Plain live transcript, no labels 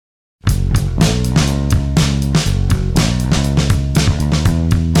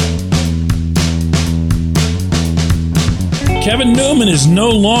Kevin Newman is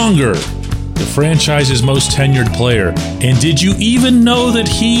no longer the franchise's most tenured player. And did you even know that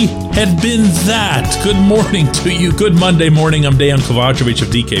he had been that? Good morning to you. Good Monday morning. I'm Dejan Kovacevic of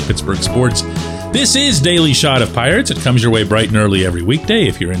DK Pittsburgh Sports. This is Daily Shot of Pirates. It comes your way bright and early every weekday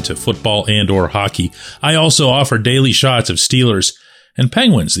if you're into football and or hockey. I also offer daily shots of Steelers and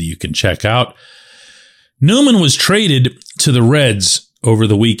Penguins that you can check out. Newman was traded to the Reds over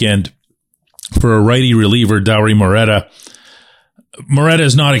the weekend for a righty reliever, Dauri Moreta. Moreta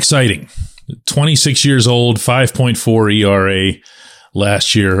is not exciting. 26 years old, 5.4 ERA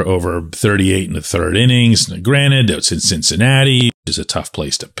last year over 38 in the third innings. Now, granted, it's in Cincinnati. It's a tough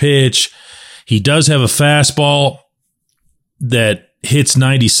place to pitch. He does have a fastball that hits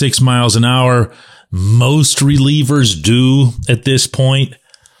 96 miles an hour. Most relievers do at this point.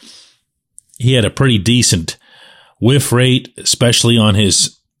 He had a pretty decent whiff rate, especially on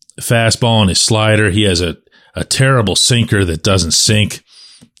his fastball and his slider. He has a terrible sinker that doesn't sink.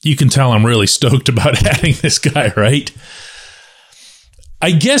 You can tell I'm really stoked about adding this guy, right?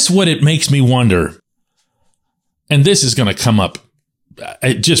 I guess what it makes me wonder, and this is going to come up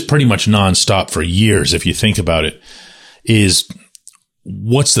just pretty much nonstop for years if you think about it, is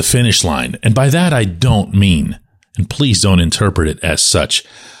what's the finish line? And by that, I don't mean, and please don't interpret it as such,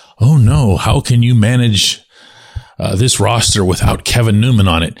 oh no, how can you manage this roster without Kevin Newman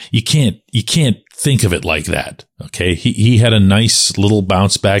on it? You can't think of it like that. Okay. He had a nice little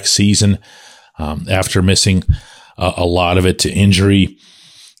bounce back season, after missing a lot of it to injury.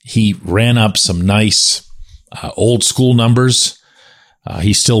 He ran up some nice, old school numbers.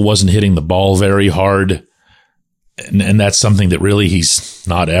 He still wasn't hitting the ball very hard. And that's something that really he's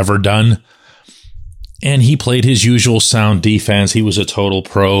not ever done. And he played his usual sound defense. He was a total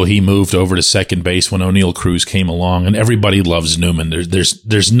pro. He moved over to second base when O'Neill Cruz came along, and everybody loves Newman.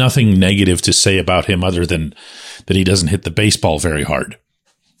 There's nothing negative to say about him other than that he doesn't hit the baseball very hard.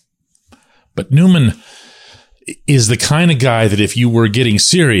 But Newman is the kind of guy that if you were getting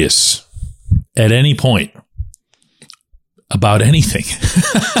serious at any point about anything,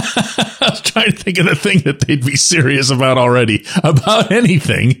 I was trying to think of the thing that they'd be serious about already, about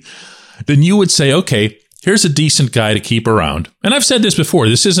anything, then you would say, okay, here's a decent guy to keep around. And I've said this before.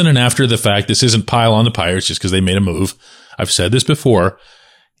 This isn't an after the fact. This isn't pile on the Pirates just because they made a move. I've said this before.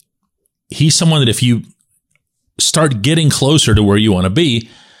 He's someone that if you start getting closer to where you want to be,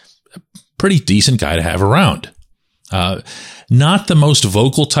 a pretty decent guy to have around. Not the most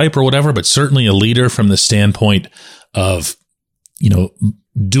vocal type or whatever, but certainly a leader from the standpoint of,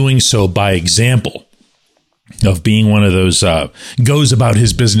 doing so by example. Of being one of those goes about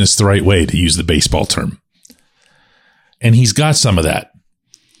his business the right way, to use the baseball term. And he's got some of that.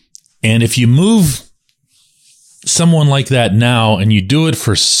 And if you move someone like that now and you do it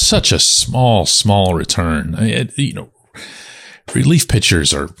for such a small return, relief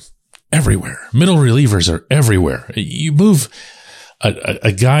pitchers are everywhere. Middle relievers are everywhere. You move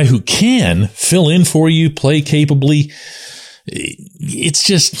a guy who can fill in for you, play capably. It's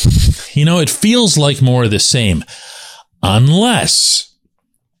just, it feels like more of the same unless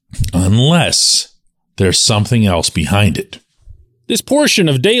there's something else behind it. This portion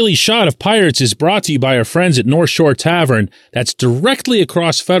of Daily Shot of Pirates is brought to you by our friends at North Shore Tavern. That's directly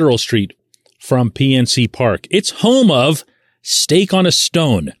across Federal Street from PNC Park. It's home of Steak on a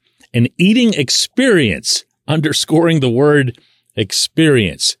Stone, an eating experience, underscoring the word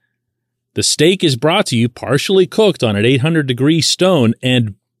experience. The steak is brought to you partially cooked on an 800-degree stone,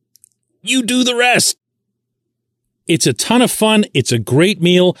 and you do the rest. It's a ton of fun, it's a great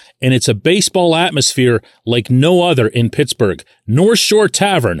meal, and it's a baseball atmosphere like no other in Pittsburgh. North Shore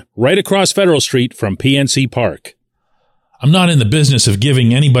Tavern, right across Federal Street from PNC Park. I'm not in the business of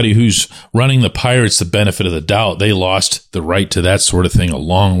giving anybody who's running the Pirates the benefit of the doubt. They lost the right to that sort of thing a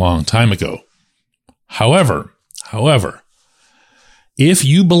long time ago. However, if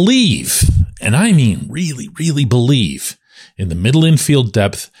you believe, and I mean really, really believe, in the middle infield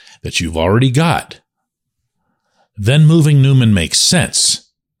depth that you've already got, then moving Newman makes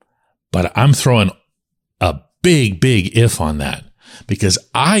sense. But I'm throwing a big if on that, because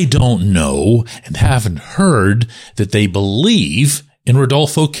I don't know and haven't heard that they believe in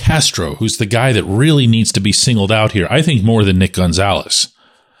Rodolfo Castro, who's the guy that really needs to be singled out here. I think more than Nick Gonzalez,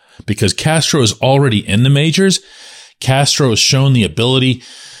 because Castro is already in the majors. Castro has shown the ability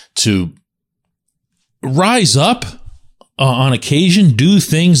to rise up on occasion, do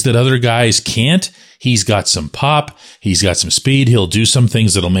things that other guys can't. He's got some pop. He's got some speed. He'll do some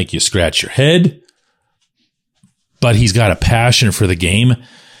things that'll make you scratch your head. But he's got a passion for the game.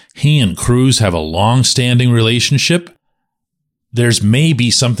 He and Cruz have a long-standing relationship. There's maybe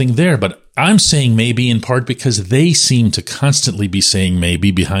something there, but I'm saying maybe in part because they seem to constantly be saying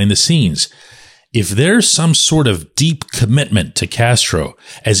maybe behind the scenes. If there's some sort of deep commitment to Castro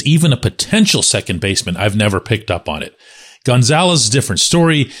as even a potential second baseman, I've never picked up on it. Gonzalez is a different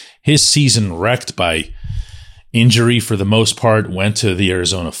story. His season wrecked by injury for the most part, went to the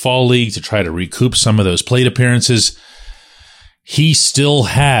Arizona Fall League to try to recoup some of those plate appearances. He still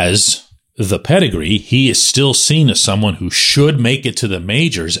has the pedigree. He is still seen as someone who should make it to the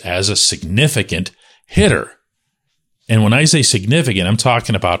majors as a significant hitter. And when I say significant, I'm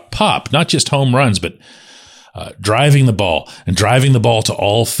talking about pop, not just home runs, but driving the ball and driving the ball to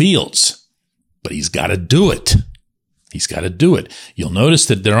all fields. But he's got to do it. He's got to do it. You'll notice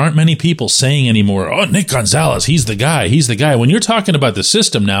that there aren't many people saying anymore, oh, Nick Gonzalez, he's the guy. He's the guy. When you're talking about the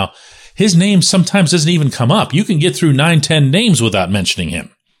system now, his name sometimes doesn't even come up. You can get through 9-10 names without mentioning him.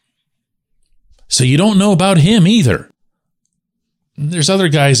 So you don't know about him either. There's other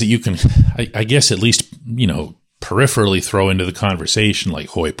guys that you can, I guess, at least, peripherally throw into the conversation, like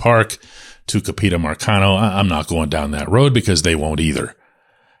Hoy Park, Tucupita Marcano. I'm not going down that road because they won't either.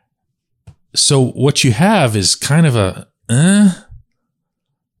 So what you have is kind of a,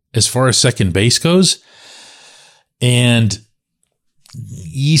 as far as second base goes. And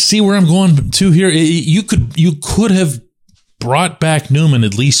you see where I'm going to here. You could have brought back Newman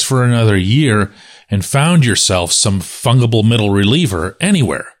at least for another year and found yourself some fungible middle reliever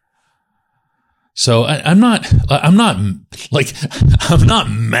anywhere. So I'm not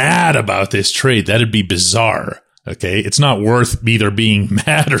mad about this trade. That'd be bizarre. Okay. It's not worth either being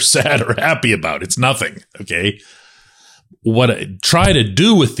mad or sad or happy about. It's nothing. Okay. What I try to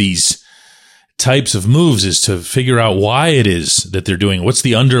do with these types of moves is to figure out why it is that they're doing. What's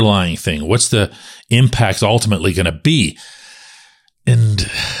the underlying thing? What's the impact ultimately going to be? And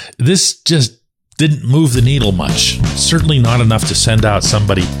this just didn't move the needle much. Certainly not enough to send out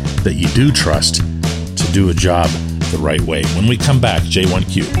somebody that you do trust to do a job the right way. When we come back,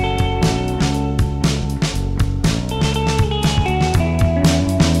 J1Q.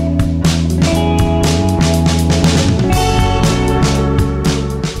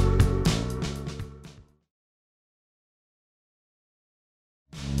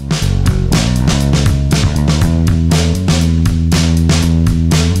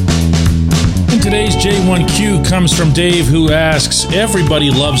 Today's J1Q comes from Dave, who asks, everybody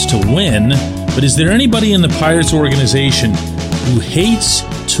loves to win, but is there anybody in the Pirates organization who hates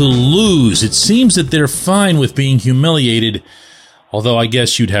to lose? It seems that they're fine with being humiliated, although I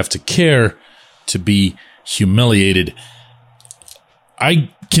guess you'd have to care to be humiliated.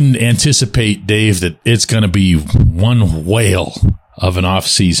 I can anticipate, Dave, that it's going to be one whale of an off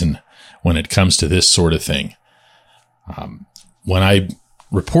season when it comes to this sort of thing. When I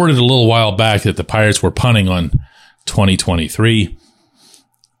reported a little while back that the Pirates were punting on 2023,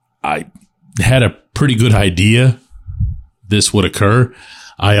 I had a pretty good idea this would occur.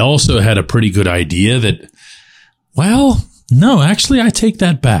 I also had a pretty good idea that, well, no, actually, I take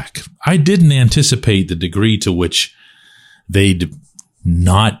that back. I didn't anticipate the degree to which they'd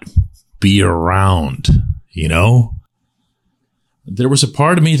not be around, There was a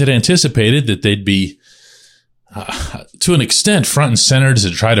part of me that anticipated that they'd be to an extent, front and center to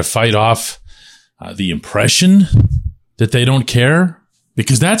try to fight off the impression that they don't care,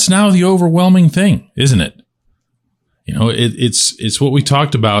 because that's now the overwhelming thing, isn't it? It's what we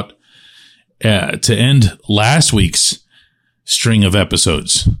talked about to end last week's string of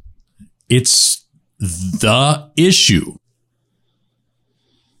episodes. It's the issue.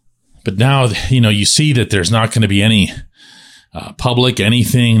 But now, you see that there's not going to be any public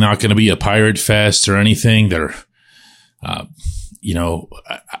anything, not going to be a Pirate Fest or anything. They're, I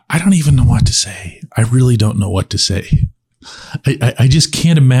don't even know what to say. I really don't know what to say. I just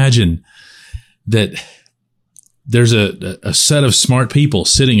can't imagine that there's a set of smart people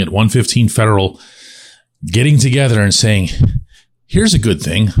sitting at 115 Federal getting together and saying, here's a good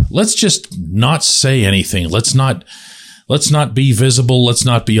thing. Let's just not say anything. Let's not be visible. Let's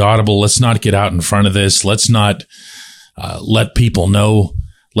not be audible. Let's not get out in front of this. Let's not let people know,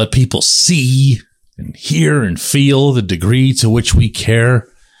 let people see and hear and feel the degree to which we care.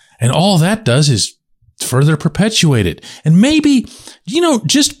 And all that does is further perpetuate it. And maybe,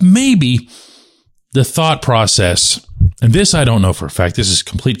 just maybe the thought process, and this I don't know for a fact, this is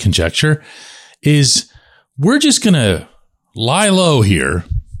complete conjecture, is we're just going to lie low here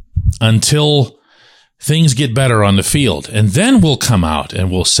until things get better on the field. And then we'll come out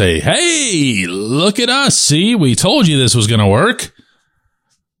and we'll say, hey, look at us. See, we told you this was going to work.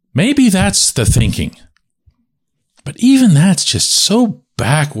 Maybe that's the thinking. But even that's just so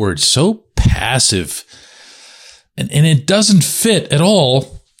backwards, so passive. And it doesn't fit at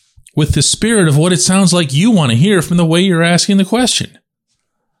all with the spirit of what it sounds like you want to hear from the way you're asking the question.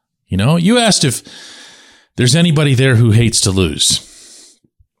 You know, you asked if there's anybody there who hates to lose.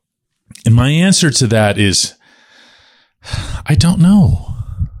 And my answer to that is, I don't know.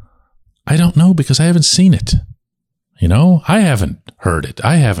 I don't know because I haven't seen it. You know, I haven't heard it.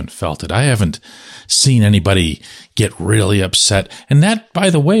 I haven't felt it. I haven't seen anybody get really upset. And that, by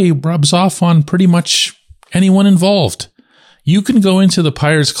the way, rubs off on pretty much anyone involved. You can go into the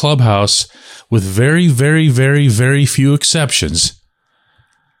Pirates clubhouse with very, very, very, very few exceptions.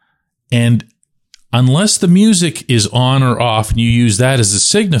 And unless the music is on or off and you use that as a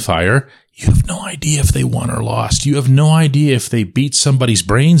signifier, you have no idea if they won or lost. You have no idea if they beat somebody's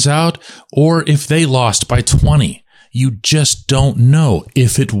brains out or if they lost by 20. You just don't know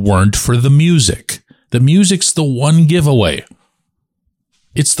if it weren't for the music. The music's the one giveaway.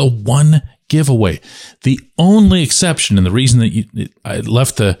 It's the one giveaway. The only exception, and the reason that I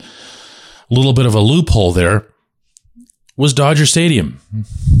left a little bit of a loophole there, was Dodger Stadium.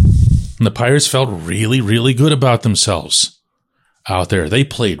 And the Pirates felt really, really good about themselves out there. They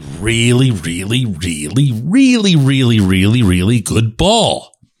played really, really, really, really, really, really, really good ball.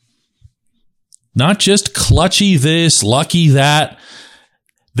 Not just clutchy this, lucky that.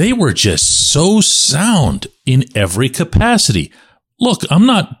 They were just so sound in every capacity. Look, I'm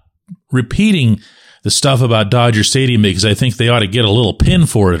not repeating the stuff about Dodger Stadium because I think they ought to get a little pin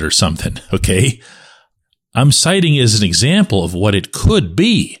for it or something, okay? I'm citing it as an example of what it could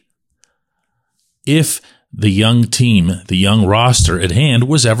be if the young team, the young roster at hand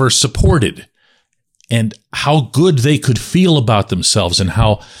was ever supported, and how good they could feel about themselves and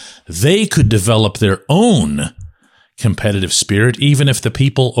how they could develop their own competitive spirit, even if the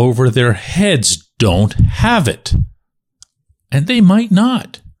people over their heads don't have it. And they might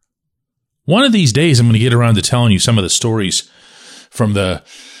not. One of these days, I'm going to get around to telling you some of the stories from the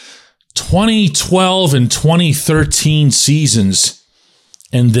 2012 and 2013 seasons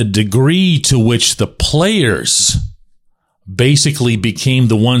and the degree to which the players basically became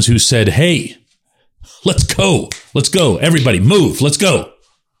the ones who said, hey, let's go, everybody move, let's go.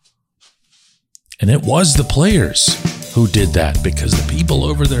 And it was the players who did that because the people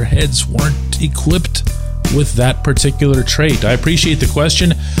over their heads weren't equipped with that particular trait. I appreciate the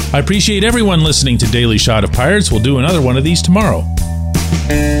question. I appreciate everyone listening to Daily Shot of Pirates. We'll do another one of these tomorrow.